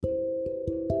Hi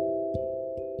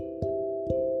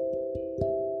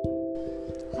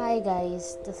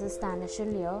guys, this is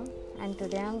Tanishil here, and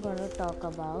today I'm going to talk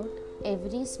about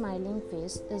every smiling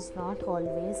face is not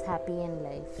always happy in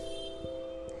life.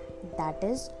 That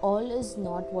is, all is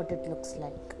not what it looks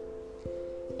like.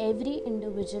 Every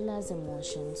individual has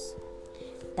emotions.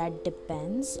 That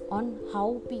depends on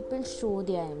how people show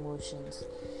their emotions.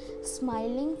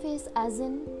 Smiling face, as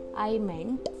in, I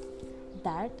meant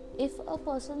that if a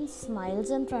person smiles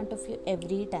in front of you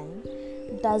every time,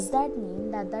 does that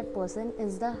mean that that person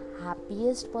is the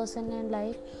happiest person in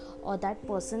life, or that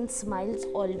person smiles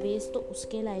always तो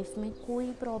उसके life में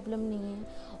कोई problem नहीं है,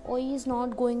 or he is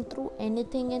not going through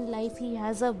anything in life, he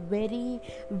has a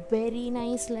very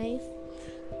nice life?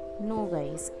 No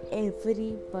guys,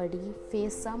 everybody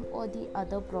face some or the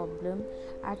other problem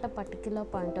at a particular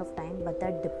point of time, but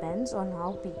that depends on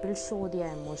how people show their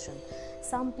emotion.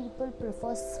 Some people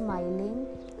prefer smiling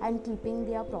and keeping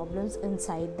their problems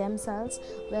inside themselves,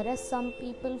 whereas some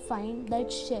people find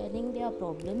that sharing their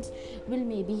problems will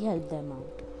maybe help them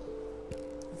out.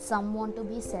 Some want to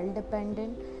be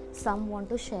self-dependent, some want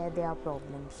to share their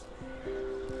problems.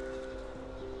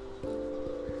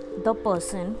 The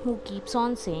person who keeps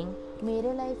on saying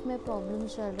मेरे life में problem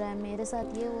चल रहा है, मेरे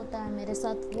साथ ये होता है, मेरे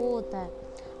साथ वो होता है,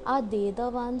 are they the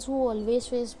ones who always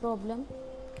face problem?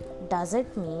 Does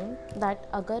it mean that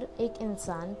अगर एक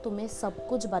इंसान तुम्हें सब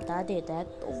कुछ बता देता है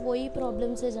तो वही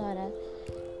प्रॉब्लम से जा रहा है?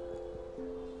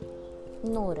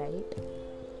 No, right?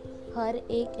 हर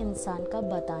एक इंसान का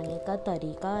बताने का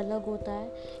तरीका अलग होता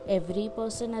है. Every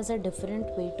person has a different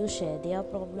way to share their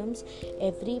problems.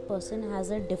 Every person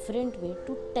has a different way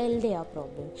to tell their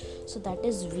problems. So that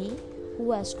is we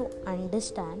who has to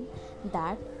understand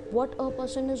that what a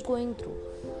person is going through.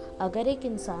 अगर एक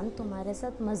इंसान तुम्हारे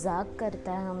साथ मजाक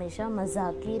करता है, हमेशा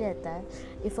मजाक ही रहता है,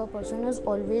 if a person is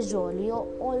always jolly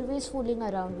और always fooling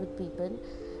around with people,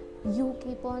 you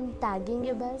keep on tagging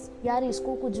ए बस, यार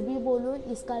इसको कुछ भी बोलो,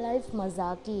 इसका लाइफ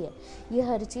मजाक ही है, ये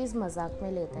हर चीज़ मजाक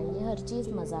में लेता है, ये हर चीज़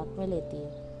मजाक में लेती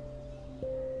है.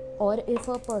 और if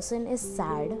a person is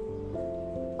sad,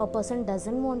 a person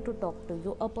doesn't want to talk to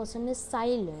you, a person is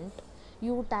silent,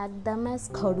 you tag them as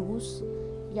खड़ूस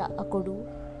या अकड़ू.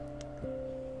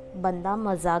 बंदा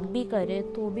मजाक भी करे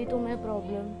तो भी तुम्हें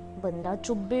प्रॉब्लम, बंदा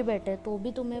चुप भी बैठे तो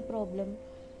भी तुम्हें problem.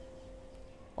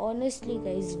 Honestly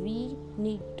guys, we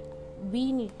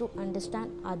need to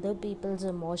understand other people's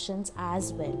emotions as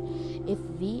well. If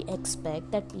we expect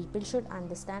that people should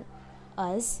understand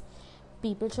us,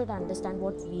 people should understand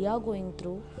what we are going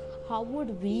through, how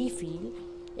would we feel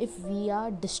if we are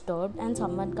disturbed and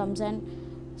someone comes and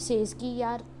says कि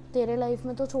यार तेरे life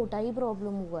में तो छोटा ही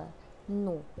problem हुआ है?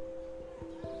 No.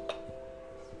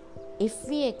 If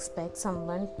we expect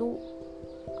someone to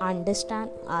understand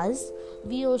us,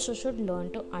 we also should learn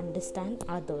to understand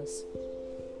others.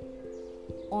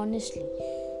 Honestly,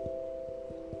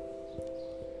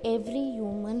 every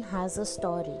human has a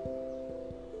story.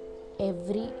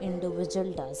 Every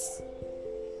individual does.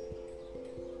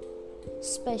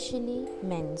 Especially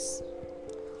men's.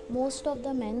 Most of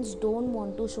the men's don't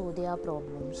want to show their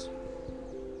problems.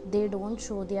 They don't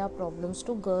show their problems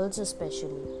to girls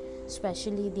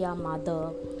especially their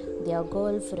mother, their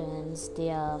girlfriends,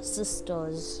 their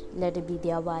sisters, let it be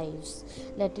their wives,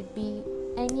 let it be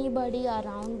anybody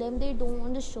around them. They don't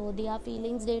want to show their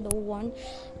feelings, they don't want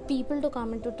people to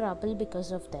come into trouble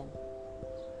because of them.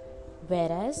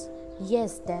 Whereas,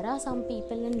 yes, there are some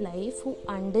people in life who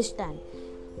understand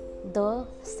the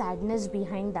sadness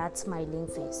behind that smiling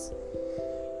face.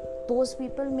 Those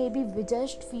people may be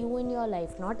just few in your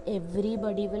life. Not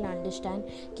everybody will understand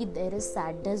that there is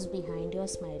sadness behind your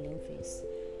smiling face.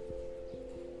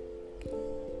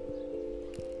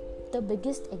 The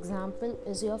biggest example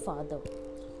is your father.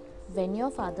 When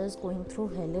your father is going through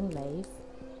hell in life,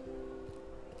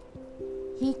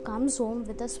 he comes home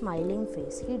with a smiling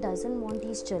face. He doesn't want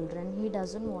his children, he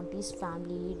doesn't want his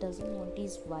family, he doesn't want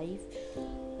his wife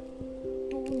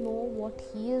to know what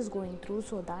he is going through,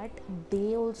 so that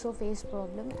they also face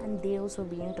problem and they also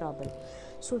be in trouble.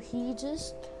 So he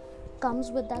just comes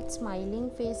with that smiling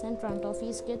face in front of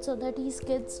his kids so that his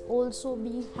kids also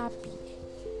be happy.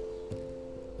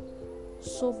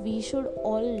 So we should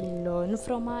all learn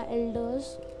from our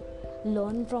elders,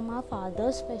 learn from our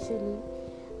fathers especially,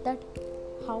 that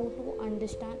how to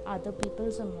understand other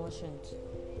people's emotions.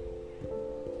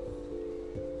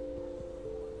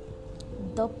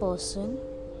 The person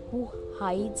who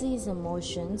hides his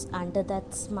emotions under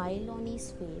that smile on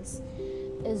his face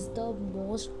is the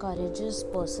most courageous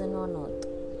person on earth.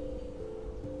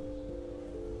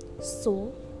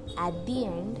 So at the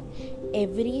end,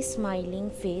 every smiling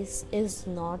face is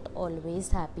not always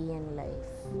happy in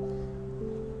life.